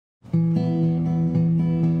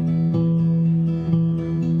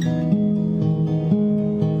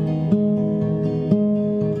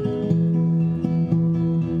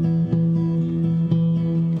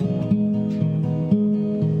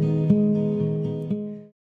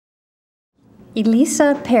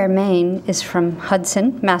Elisa Pearmain is from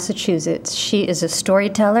Hudson, Massachusetts. She is a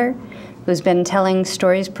storyteller who's been telling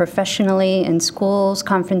stories professionally in schools,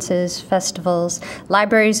 conferences, festivals,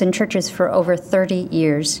 libraries, and churches for over 30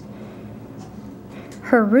 years.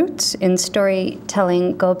 Her roots in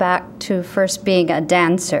storytelling go back to first being a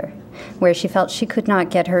dancer, where she felt she could not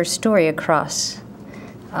get her story across,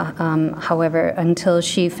 however, until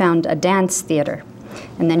she found a dance theater,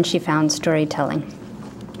 and then she found storytelling.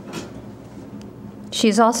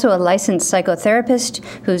 She's also a licensed psychotherapist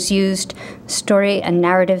who's used story and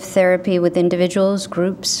narrative therapy with individuals,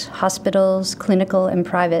 groups, hospitals, clinical and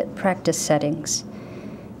private practice settings.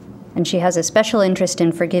 And she has a special interest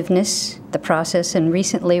in forgiveness, the process, and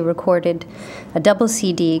recently recorded a double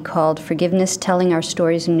CD called Forgiveness: Telling Our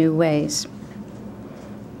Stories in New Ways.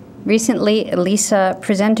 Recently, Elisa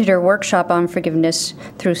presented her workshop on forgiveness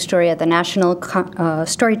through story at the National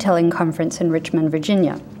Storytelling Conference in Richmond,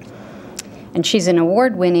 Virginia. And she's an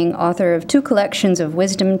award-winning author of 2 collections of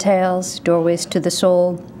wisdom tales, Doorways to the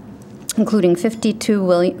Soul, including 52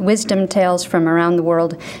 wisdom tales from around the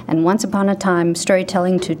world, and Once Upon a Time,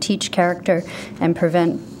 Storytelling to Teach Character and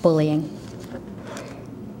Prevent Bullying.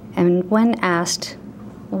 And when asked,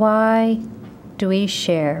 why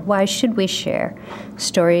should we share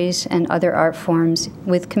stories and other art forms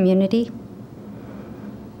with community?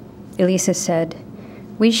 Elisa said,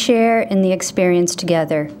 "We share in the experience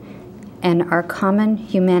together, and our common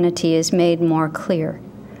humanity is made more clear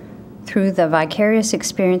through the vicarious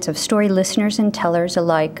experience of story listeners and tellers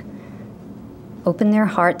alike. Open their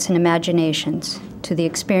hearts and imaginations to the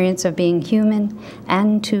experience of being human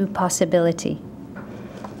and to possibility."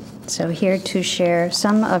 So here to share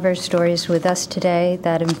some of her stories with us today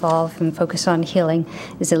that involve and focus on healing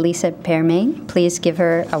is Elisa Pearmain. Please give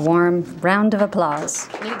her a warm round of applause.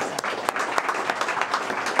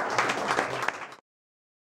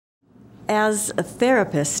 As a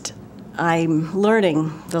therapist, I'm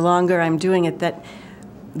learning, the longer I'm doing it, that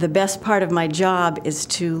the best part of my job is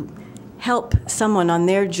to help someone on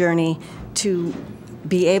their journey to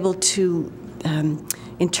be able to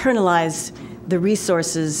internalize the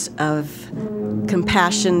resources of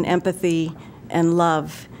compassion, empathy, and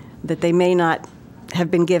love that they may not have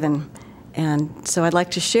been given. And so I'd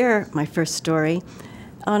like to share my first story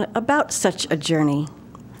about such a journey.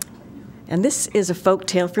 And this is a folk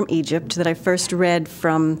tale from Egypt that I first read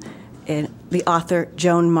from the author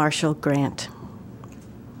Joan Marshall Grant.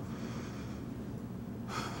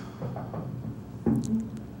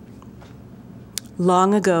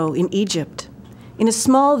 Long ago in Egypt, in a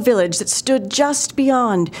small village that stood just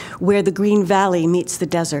beyond where the Green Valley meets the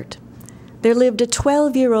desert, there lived a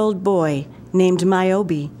 12-year-old boy named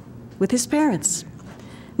Niobe with his parents.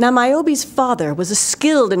 Now, Niobe's father was a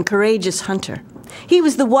skilled and courageous hunter. He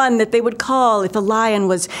was the one that they would call if a lion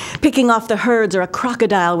was picking off the herds or a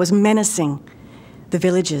crocodile was menacing the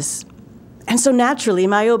villages. And so naturally,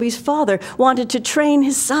 Niobe's father wanted to train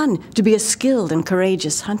his son to be a skilled and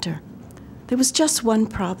courageous hunter. There was just one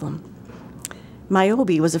problem.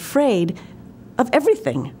 Niobe was afraid of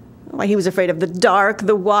everything. Why, he was afraid of the dark,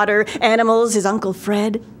 the water, animals, his Uncle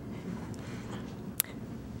Fred.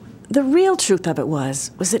 The real truth of it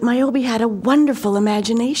was that Niobe had a wonderful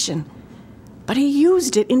imagination. But he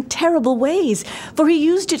used it in terrible ways, for he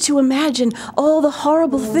used it to imagine all the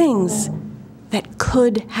horrible things that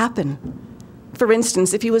could happen. For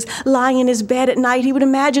instance, if he was lying in his bed at night, he would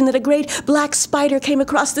imagine that a great black spider came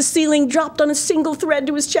across the ceiling, dropped on a single thread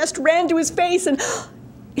to his chest, ran to his face, and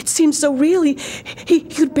it seemed so real. He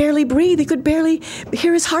could barely breathe. He could barely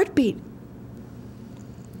hear his heartbeat.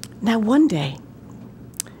 Now, one day,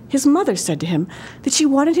 his mother said to him that she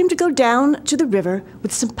wanted him to go down to the river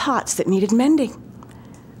with some pots that needed mending.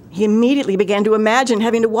 He immediately began to imagine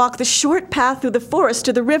having to walk the short path through the forest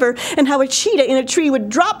to the river, and how a cheetah in a tree would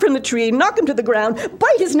drop from the tree, knock him to the ground,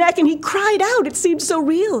 bite his neck, and he cried out. It seemed so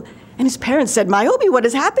real. And his parents said, "Niobe, what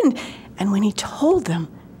has happened?" And when he told them,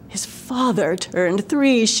 his father turned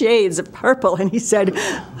 3 shades of purple, and he said,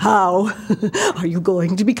 "How are you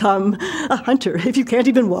going to become a hunter if you can't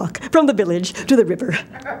even walk from the village to the river?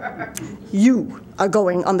 You are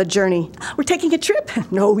going on the journey. We're taking a trip.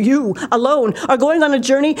 No, you alone are going on a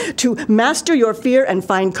journey to master your fear and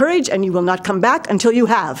find courage, and you will not come back until you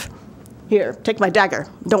have. Here, take my dagger.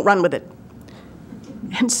 Don't run with it."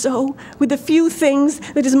 And so, with the few things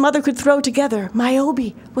that his mother could throw together,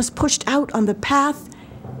 Niobe was pushed out on the path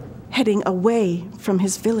heading away from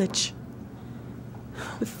his village.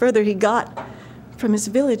 The further he got from his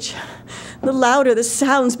village, the louder the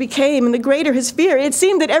sounds became and the greater his fear. It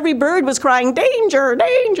seemed that every bird was crying, "Danger,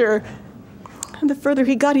 danger." And the further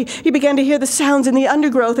he got, he began to hear the sounds in the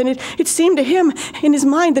undergrowth, and it seemed to him, in his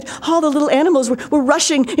mind, that all the little animals were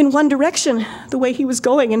rushing in one direction, the way he was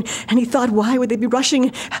going, and he thought, why would they be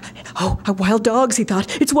rushing? Oh, wild dogs, he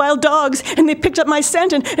thought. It's wild dogs, and they picked up my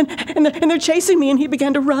scent, and they're chasing me, and he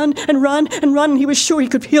began to run and run and run, and he was sure he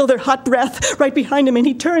could feel their hot breath right behind him, and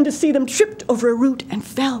he turned to see them tripped over a root and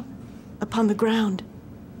fell upon the ground.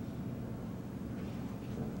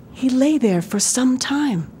 He lay there for some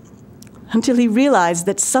time, until he realized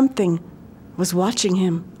that something was watching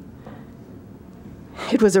him.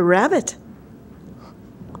 It was a rabbit.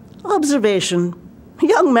 Observation. A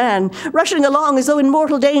young man, rushing along as though in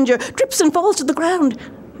mortal danger, trips and falls to the ground.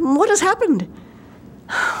 What has happened?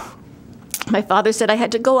 My father said I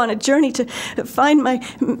had to go on a journey to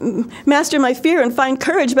master my fear and find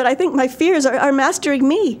courage, but I think my fears are mastering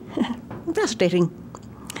me. Fascinating.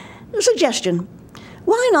 Suggestion.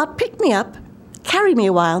 Why not pick me up, carry me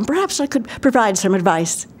a while, and perhaps I could provide some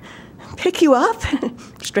advice. Pick you up?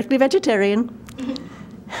 Strictly vegetarian.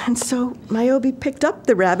 And so Niobe picked up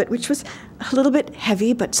the rabbit, which was a little bit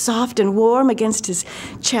heavy but soft and warm against his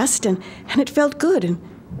chest, and it felt good.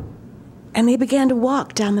 And they began to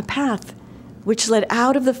walk down the path, which led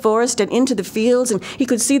out of the forest and into the fields, and he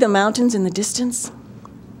could see the mountains in the distance.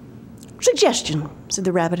 Suggestion, said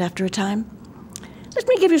the rabbit after a time. Let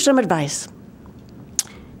me give you some advice.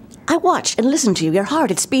 I watch and listen to you. Your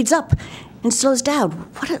heart, it speeds up and slows down.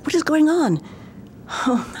 What is going on?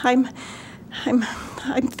 Oh, I'm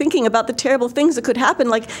thinking about the terrible things that could happen,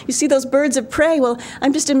 like you see those birds of prey. Well,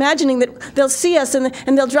 I'm just imagining that they'll see us and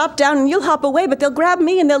they'll drop down and you'll hop away, but they'll grab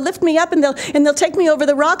me and they'll lift me up and they'll take me over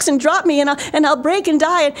the rocks and drop me and I'll break and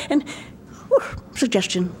die.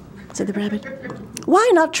 Suggestion, said the rabbit. Why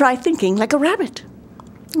not try thinking like a rabbit?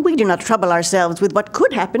 We do not trouble ourselves with what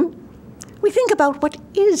could happen. We think about what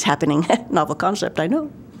is happening. Novel concept, I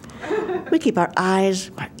know. We keep our eyes,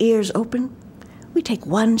 our ears open. We take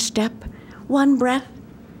one step, one breath,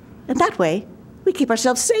 and that way we keep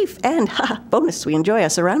ourselves safe and, bonus, we enjoy our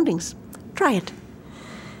surroundings. Try it.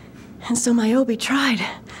 And so Niobe tried,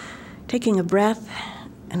 taking a breath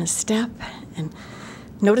and a step and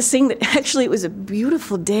noticing that actually it was a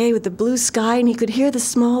beautiful day with the blue sky and he could hear the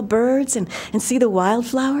small birds and see the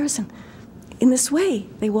wildflowers. And in this way,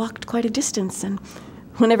 they walked quite a distance, and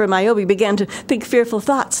whenever Niobe began to think fearful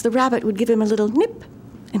thoughts, the rabbit would give him a little nip,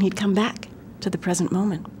 and he'd come back to the present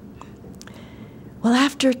moment. Well,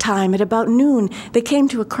 after a time, at about noon, they came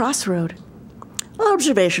to a crossroad.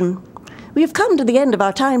 Observation. We have come to the end of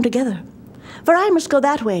our time together. For I must go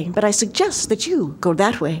that way, but I suggest that you go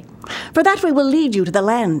that way. For that way will lead you to the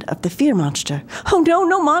land of the fear monster. Oh, no,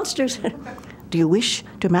 no monsters. Do you wish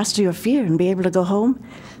to master your fear and be able to go home?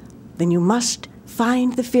 Then you must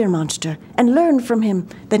find the fear monster and learn from him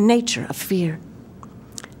the nature of fear.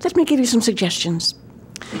 Let me give you some suggestions.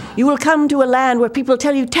 You will come to a land where people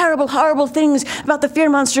tell you terrible, horrible things about the fear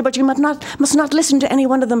monster, but you must not listen to any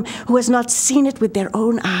one of them who has not seen it with their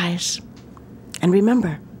own eyes. And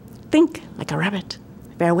remember, think like a rabbit.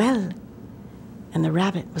 Farewell. And the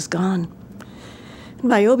rabbit was gone.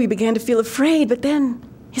 Niobe began to feel afraid, but then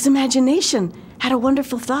his imagination had a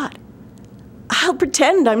wonderful thought. I'll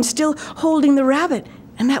pretend I'm still holding the rabbit,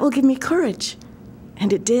 and that will give me courage.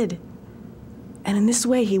 And it did. And in this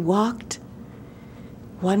way he walked,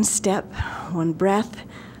 one step, one breath,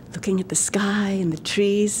 looking at the sky and the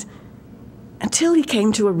trees, until he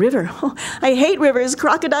came to a river. Oh, I hate rivers,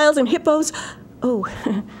 crocodiles and hippos. Oh,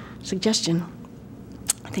 suggestion.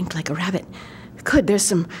 Think like a rabbit. Good, there's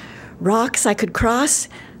some rocks I could cross.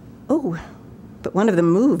 Oh, but one of them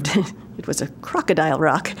moved. It was a crocodile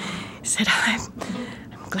rock. He said,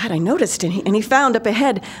 I'm glad I noticed. And he found up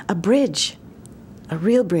ahead a bridge, a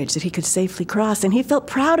real bridge that he could safely cross. And he felt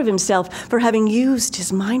proud of himself for having used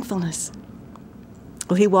his mindfulness.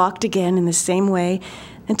 Well, he walked again in the same way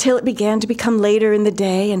until it began to become later in the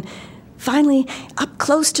day. And finally, up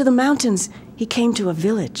close to the mountains, he came to a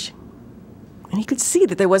village. And he could see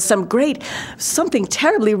that there was something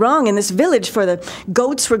terribly wrong in this village, for the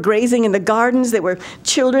goats were grazing in the gardens. There were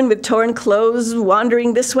children with torn clothes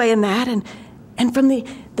wandering this way and that. And from the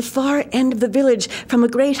far end of the village, from a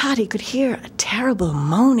great hut, he could hear a terrible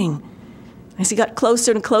moaning. As he got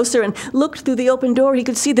closer and closer and looked through the open door, he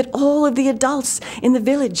could see that all of the adults in the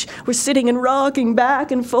village were sitting and rocking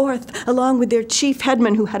back and forth, along with their chief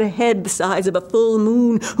headman, who had a head the size of a full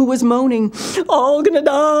moon, who was moaning, "All gonna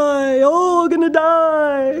die, all gonna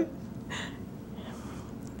die."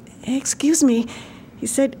 Excuse me, he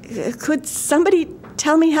said, could somebody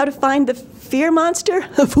tell me how to find the fear monster?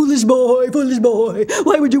 Foolish boy, foolish boy.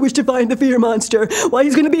 Why would you wish to find the fear monster? Why,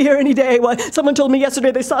 he's going to be here any day. Why, someone told me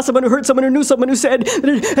yesterday they saw someone who heard someone who knew someone who said that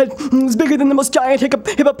it was bigger than the most giant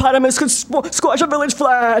hippopotamus could squash a village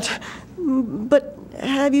flat. But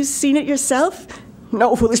have you seen it yourself?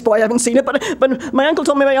 No, foolish boy, I haven't seen it, but my uncle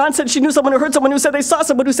told me my aunt said she knew someone who heard someone who said they saw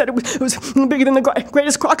someone who said it was bigger than the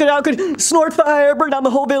greatest crocodile could snort fire, burn down the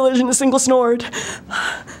whole village in a single snort.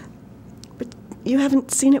 But you haven't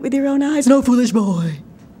seen it with your own eyes? No, foolish boy.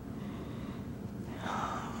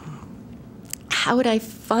 How would I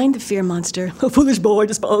find the fear monster? Oh, foolish boy,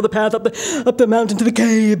 just follow the path up the mountain to the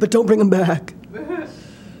cave, but don't bring him back.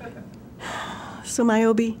 So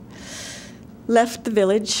Niobe left the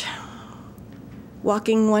village,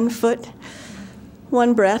 walking 1 foot,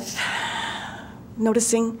 1 breath,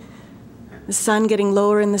 noticing the sun getting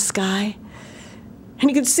lower in the sky. And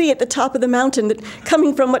he could see at the top of the mountain that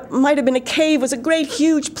coming from what might have been a cave was a great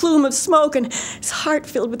huge plume of smoke, and his heart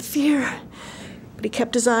filled with fear. But he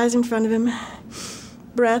kept his eyes in front of him.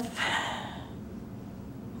 Breath,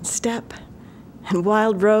 step, and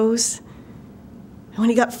wild rose. And when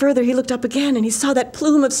he got further, he looked up again, and he saw that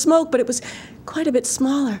plume of smoke, but it was quite a bit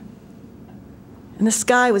smaller. And the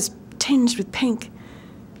sky was tinged with pink.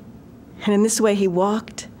 And in this way he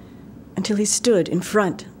walked until he stood in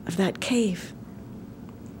front of that cave.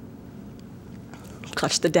 He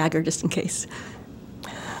clutched the dagger just in case.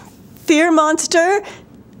 Fear monster!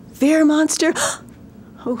 Fear monster!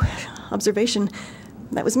 Oh, observation.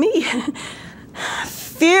 That was me.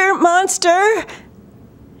 Fear monster!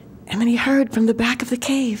 And then he heard from the back of the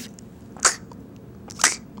cave,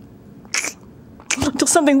 until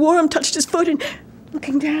something warm touched his foot, and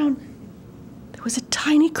looking down, there was a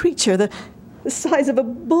tiny creature, the size of a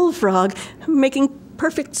bullfrog, making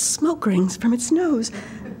perfect smoke rings from its nose.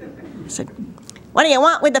 I said, "What do you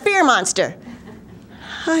want with the fear monster?"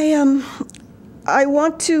 I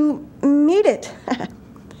want to meet it.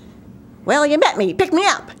 Well, you met me. Pick me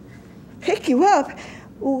up. Pick you up?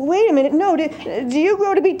 Wait a minute. No, do you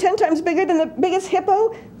grow to be 10 times bigger than the biggest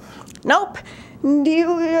hippo? Nope. Do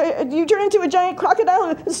you turn into a giant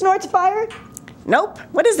crocodile who snorts fire? Nope.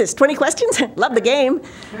 What is this, 20 questions? Love the game.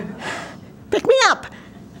 Pick me up.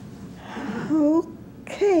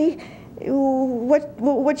 Okay.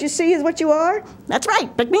 What you see is what you are? That's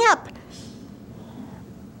right. Pick me up.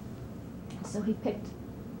 So he picked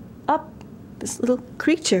up this little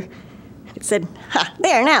creature. It said, "Ha,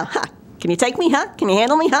 there now, ha. Can you take me, huh? Can you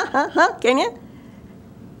handle me, huh? Can you?"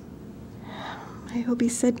 Niobe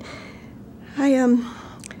said,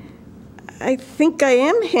 I think I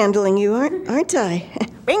am handling you, aren't I?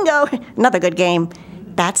 Bingo! Another good game.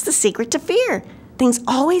 That's the secret to fear. Things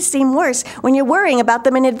always seem worse when you're worrying about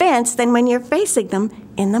them in advance than when you're facing them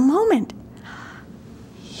in the moment.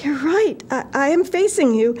 You're right. I am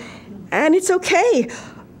facing you, and it's okay.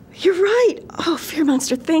 You're right. Oh, fear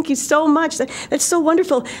monster, thank you so much. That's so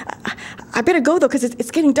wonderful. I better go, though, because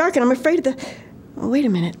it's getting dark, and I'm afraid of the... Oh, wait a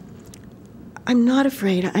minute. I'm not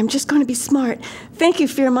afraid. I'm just going to be smart. Thank you,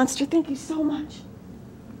 fear monster. Thank you so much.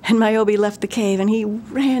 And Niobe left the cave, and he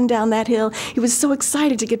ran down that hill. He was so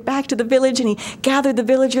excited to get back to the village, and he gathered the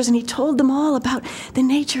villagers, and he told them all about the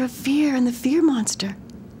nature of fear and the fear monster.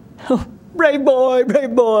 Oh, brave boy,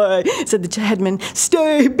 said the headman.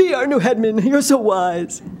 Stay, be our new headman. You're so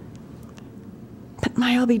wise. But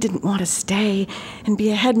Niobe didn't want to stay and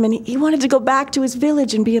be a headman. He wanted to go back to his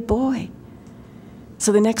village and be a boy.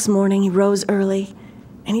 So the next morning he rose early,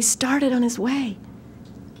 and he started on his way.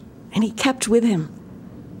 And he kept with him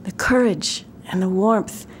the courage and the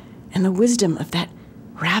warmth and the wisdom of that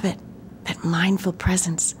rabbit, that mindful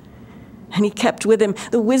presence. And he kept with him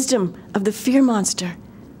the wisdom of the fear monster,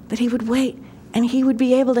 that he would wait and he would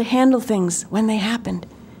be able to handle things when they happened.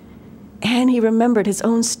 And he remembered his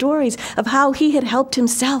own stories of how he had helped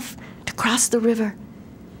himself to cross the river,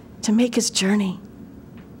 to make his journey.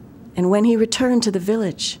 And when he returned to the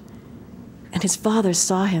village and his father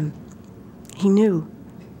saw him, he knew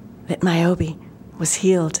that Niobe was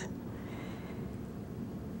healed.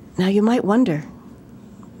 Now you might wonder,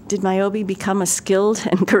 did Niobe become a skilled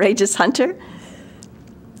and courageous hunter?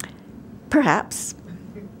 Perhaps.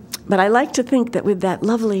 But I like to think that with that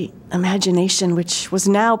lovely imagination, which was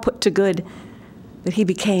now put to good, that he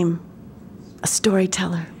became a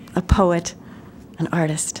storyteller, a poet, an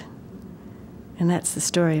artist. And that's the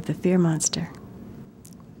story of the fear monster.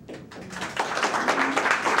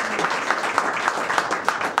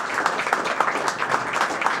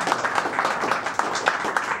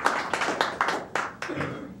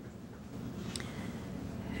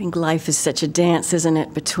 I think life is such a dance, isn't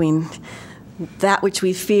it, between that which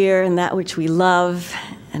we fear and that which we love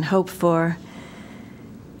and hope for.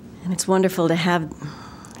 And it's wonderful to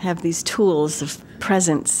have these tools of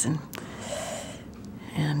presence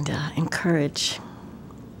and encourage.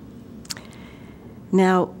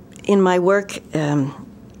 Now, in my work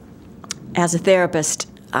as a therapist,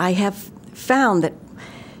 I have found that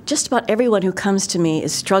just about everyone who comes to me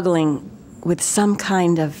is struggling with some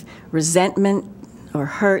kind of resentment or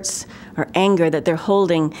hurts or anger that they're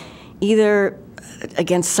holding either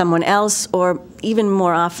against someone else or even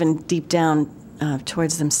more often deep down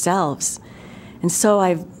towards themselves. And so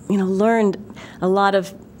I've learned a lot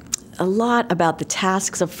about the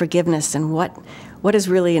tasks of forgiveness and what is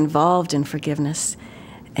really involved in forgiveness.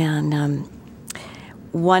 And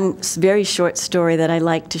one very short story that I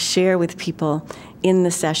like to share with people in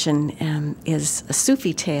the session is a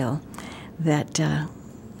Sufi tale that,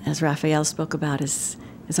 as Raphael spoke about, is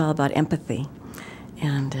all about empathy.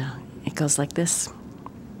 And it goes like this.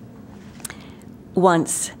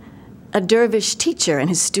 Once, a dervish teacher and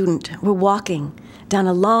his student were walking down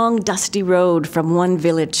a long, dusty road from one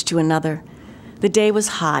village to another. The day was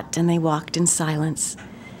hot, and they walked in silence.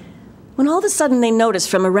 When all of a sudden they noticed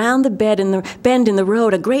from around the bend in the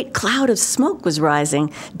road, a great cloud of smoke was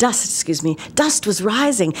rising. Dust was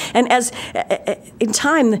rising. And as in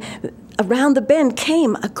time, around the bend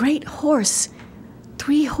came a great horse.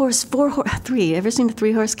 Three. Ever seen a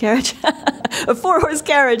three-horse carriage? A four-horse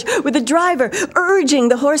carriage with a driver urging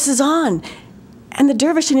the horses on. And the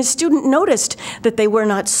dervish and his student noticed that they were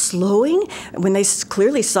not slowing when they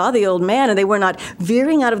clearly saw the old man, and they were not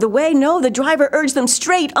veering out of the way. No, the driver urged them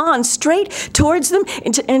straight on, straight towards them,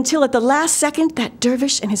 until at the last second, that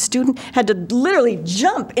dervish and his student had to literally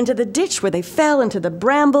jump into the ditch where they fell into the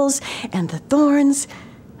brambles and the thorns.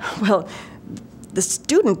 Well, the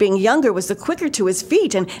student, being younger, was the quicker to his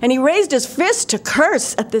feet, and he raised his fist to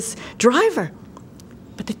curse at this driver.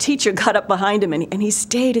 But the teacher got up behind him, and he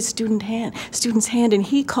stayed his student's hand, and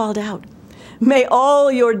he called out, "May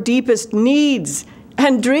all your deepest needs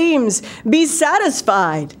and dreams be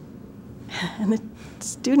satisfied." And the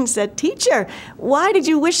student said, "Teacher, why did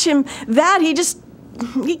you wish him that?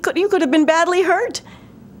 You could have been badly hurt."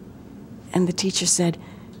 And the teacher said,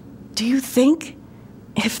 "Do you think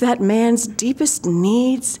if that man's deepest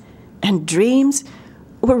needs and dreams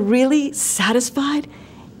were really satisfied,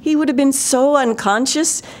 he would have been so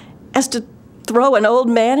unconscious as to throw an old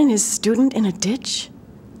man and his student in a ditch?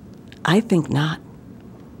 I think not."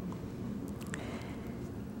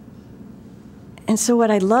 And so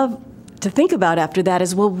what I love to think about after that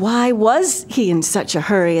is, well, why was he in such a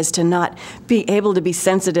hurry as to not be able to be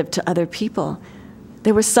sensitive to other people?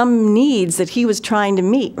 There were some needs that he was trying to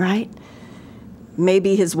meet, right?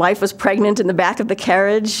 Maybe his wife was pregnant in the back of the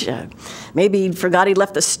carriage. Maybe he forgot he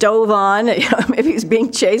left the stove on. Maybe he was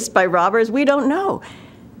being chased by robbers. We don't know.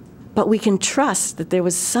 But we can trust that there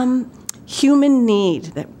was some human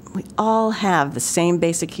need, that we all have the same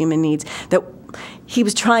basic human needs, that he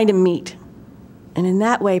was trying to meet. And in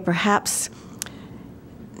that way, perhaps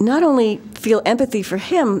not only feel empathy for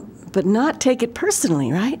him, but not take it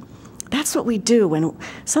personally, right? That's what we do when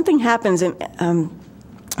something happens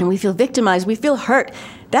and we feel victimized, we feel hurt.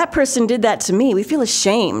 That person did that to me. We feel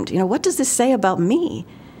ashamed. What does this say about me?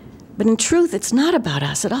 But in truth, it's not about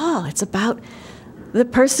us at all. It's about the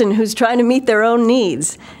person who's trying to meet their own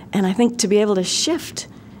needs. And I think to be able to shift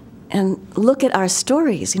and look at our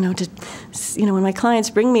stories, when my clients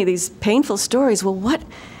bring me these painful stories, well, what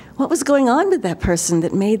was going on with that person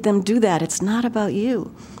that made them do that? It's not about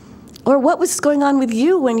you. Or what was going on with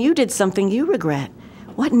you when you did something you regret?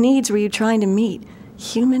 What needs were you trying to meet?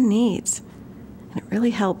 Human needs. And it really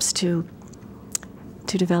helps to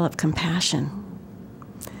develop compassion.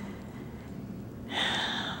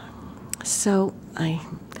 So I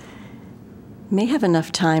may have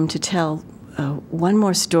enough time to tell one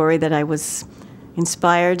more story that I was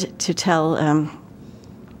inspired to tell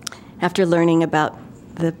after learning about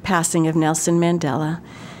the passing of Nelson Mandela,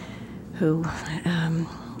 who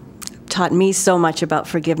taught me so much about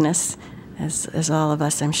forgiveness, as all of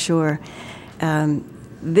us, I'm sure.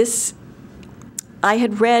 I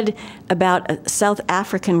had read about a South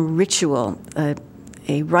African ritual.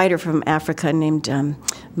 A writer from Africa named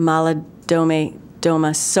Maladome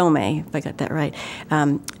Doma Some, if I got that right,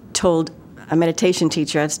 told a meditation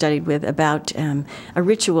teacher I've studied with about a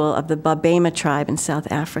ritual of the Babema tribe in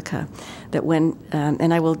South Africa. That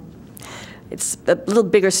and I will. It's a little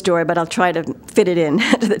bigger story, but I'll try to fit it in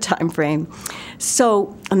to the time frame.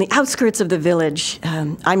 So on the outskirts of the village,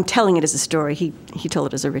 I'm telling it as a story, he told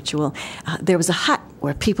it as a ritual, there was a hut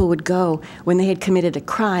where people would go when they had committed a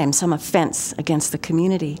crime, some offense against the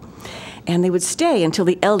community. And they would stay until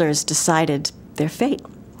the elders decided their fate.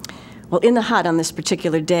 Well, in the hut on this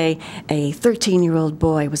particular day, a 13-year-old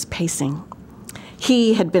boy was pacing.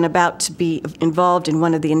 He had been about to be involved in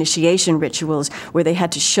one of the initiation rituals where they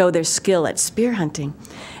had to show their skill at spear hunting.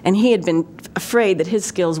 And he had been afraid that his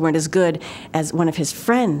skills weren't as good as one of his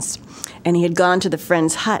friends. And he had gone to the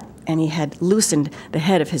friend's hut and he had loosened the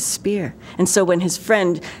head of his spear. And so when his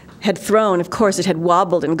friend had thrown, of course, it had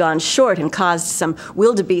wobbled and gone short and caused some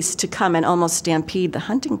wildebeest to come and almost stampede the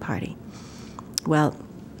hunting party. Well,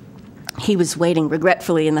 he was waiting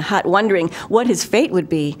regretfully in the hut, wondering what his fate would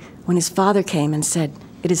be, when his father came and said,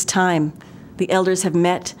 "It is time. The elders have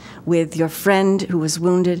met with your friend who was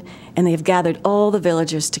wounded, and they have gathered all the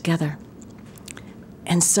villagers together."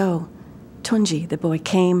 And so Tunji, the boy,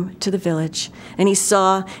 came to the village, and he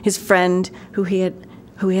saw his friend who he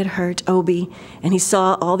had hurt, Obi, and he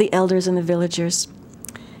saw all the elders and the villagers.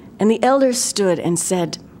 And the elders stood and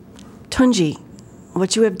said, "Tunji,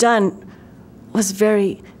 what you have done was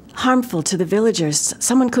very harmful to the villagers.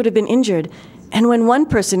 Someone could have been injured, and when one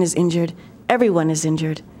person is injured, everyone is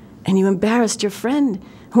injured. And you embarrassed your friend.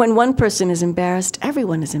 When one person is embarrassed,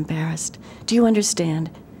 everyone is embarrassed. Do you understand?"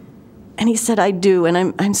 And he said, "I do,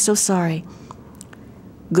 and I'm so sorry."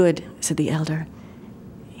 "Good," said the elder.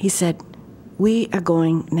 He said, "We are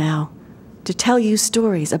going now to tell you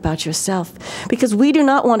stories about yourself, because we do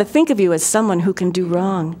not want to think of you as someone who can do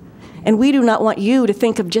wrong. And we do not want you to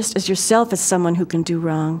think of just as yourself as someone who can do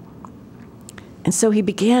wrong." And so he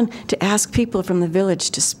began to ask people from the village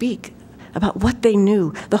to speak about what they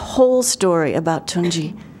knew, the whole story about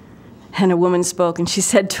Tunji. And a woman spoke, and she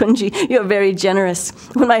said, "Tunji, you're very generous.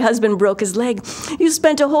 When my husband broke his leg, you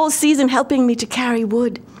spent a whole season helping me to carry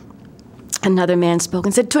wood." Another man spoke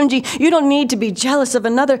and said, "Tunji, you don't need to be jealous of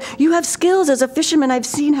another. You have skills as a fisherman. I've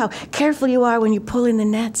seen how careful you are when you pull in the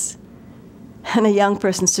nets." And a young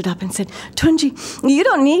person stood up and said, "Tunji, you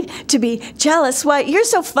don't need to be jealous. Why, you're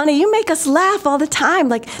so funny. You make us laugh all the time.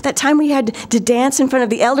 Like that time we had to dance in front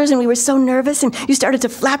of the elders and we were so nervous and you started to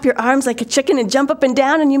flap your arms like a chicken and jump up and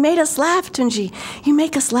down and you made us laugh, Tunji. You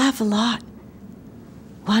make us laugh a lot."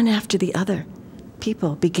 One after the other,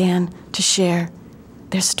 people began to share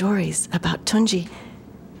their stories about Tunji.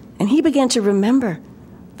 And he began to remember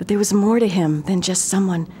that there was more to him than just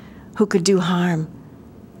someone who could do harm.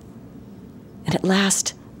 And at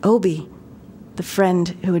last, Obi, the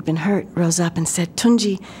friend who had been hurt, rose up and said,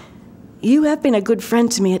 "Tunji, you have been a good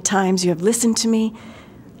friend to me at times. You have listened to me.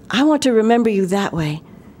 I want to remember you that way.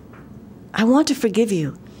 I want to forgive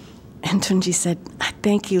you." And Tunji said,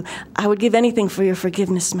 "Thank you. I would give anything for your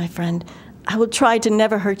forgiveness, my friend. I will try to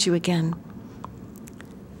never hurt you again."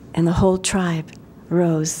 And the whole tribe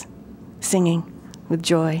rose, singing with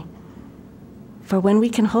joy. For when we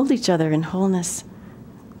can hold each other in wholeness,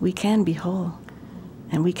 we can be whole,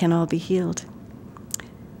 and we can all be healed.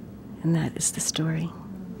 And that is the story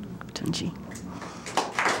of Tunji.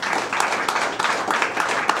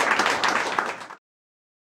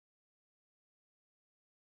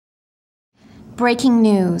 Breaking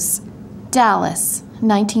news, Dallas,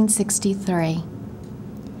 1963.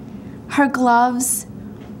 Her gloves,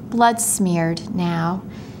 blood-smeared now,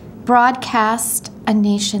 broadcast a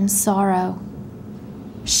nation's sorrow.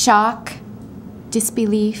 Shock,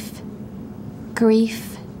 disbelief,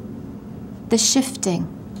 grief, the shifting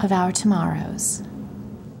of our tomorrows.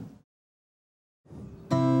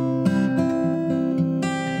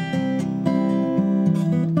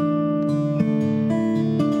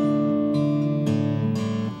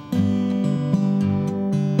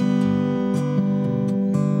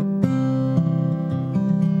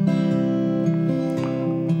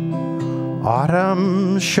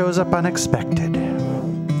 Autumn shows up unexpected,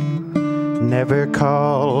 never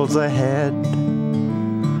calls ahead.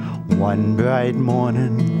 One bright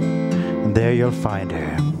morning, there you'll find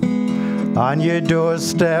her, on your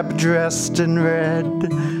doorstep dressed in red,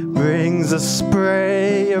 brings a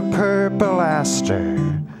spray of purple aster,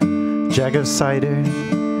 jug of cider,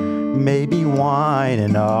 maybe wine,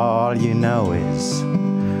 and all you know is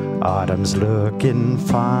autumn's looking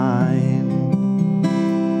fine.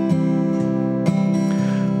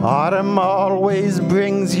 Autumn always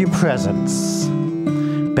brings you presents,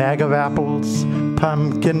 bag of apples,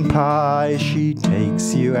 pumpkin pie. She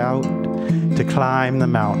takes you out to climb the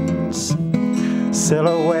mountains,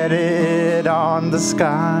 silhouetted on the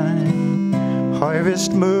sky.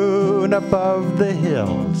 Harvest moon above the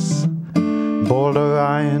hills, bold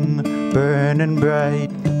Orion burning bright.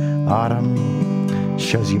 Autumn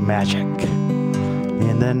shows you magic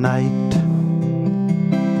in the night.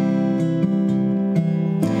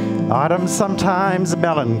 Autumn sometimes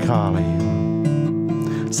melancholy,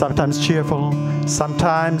 sometimes cheerful,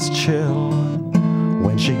 sometimes chill.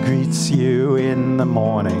 When she greets you in the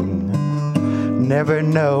morning, Never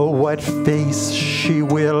know what face she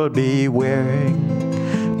will be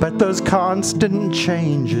wearing, but those constant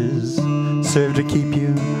changes serve to keep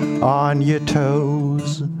you on your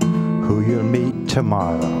toes. Who you'll meet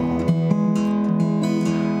tomorrow,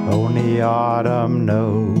 only autumn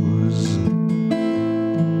knows.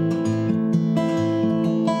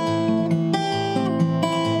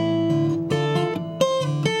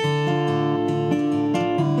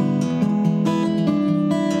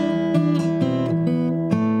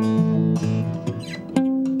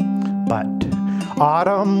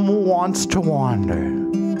 Autumn wants to wander,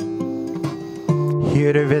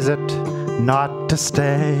 here to visit, not to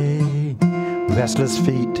stay. Restless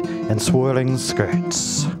feet and swirling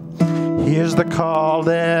skirts. Here's the call,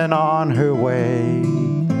 then on her way.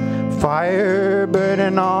 Fire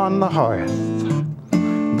burning on the hearth,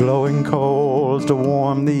 glowing coals to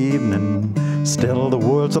warm the evening. Still the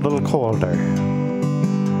world's a little colder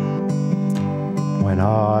when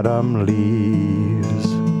autumn leaves.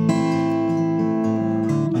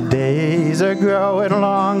 Days are growing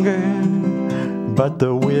longer, but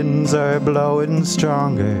the winds are blowing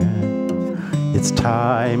stronger. It's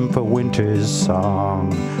time for winter's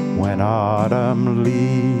song when autumn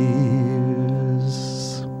leaves.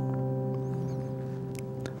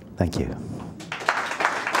 Thank you.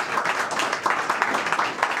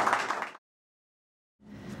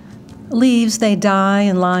 Leaves, they die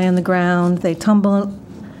and lie on the ground. They tumble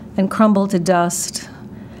and crumble to dust.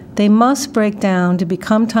 They must break down to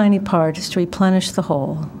become tiny parts to replenish the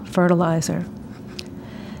whole, fertilizer.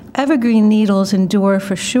 Evergreen needles endure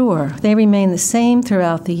for sure. They remain the same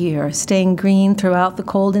throughout the year, staying green throughout the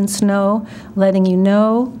cold and snow, letting you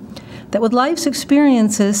know that with life's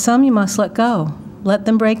experiences, some you must let go. Let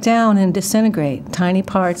them break down and disintegrate, tiny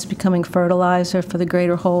parts becoming fertilizer for the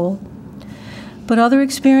greater whole. But other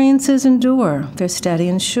experiences endure. They're steady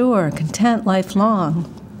and sure, content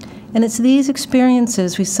lifelong. And it's these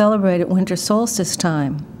experiences we celebrate at winter solstice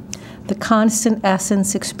time, the constant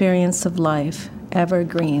essence experience of life,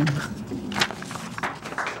 evergreen.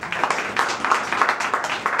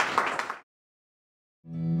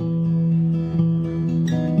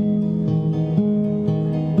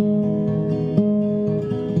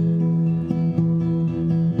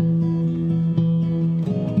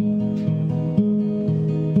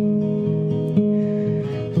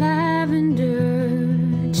 Lavender,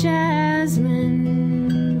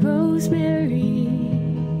 jasmine, rosemary,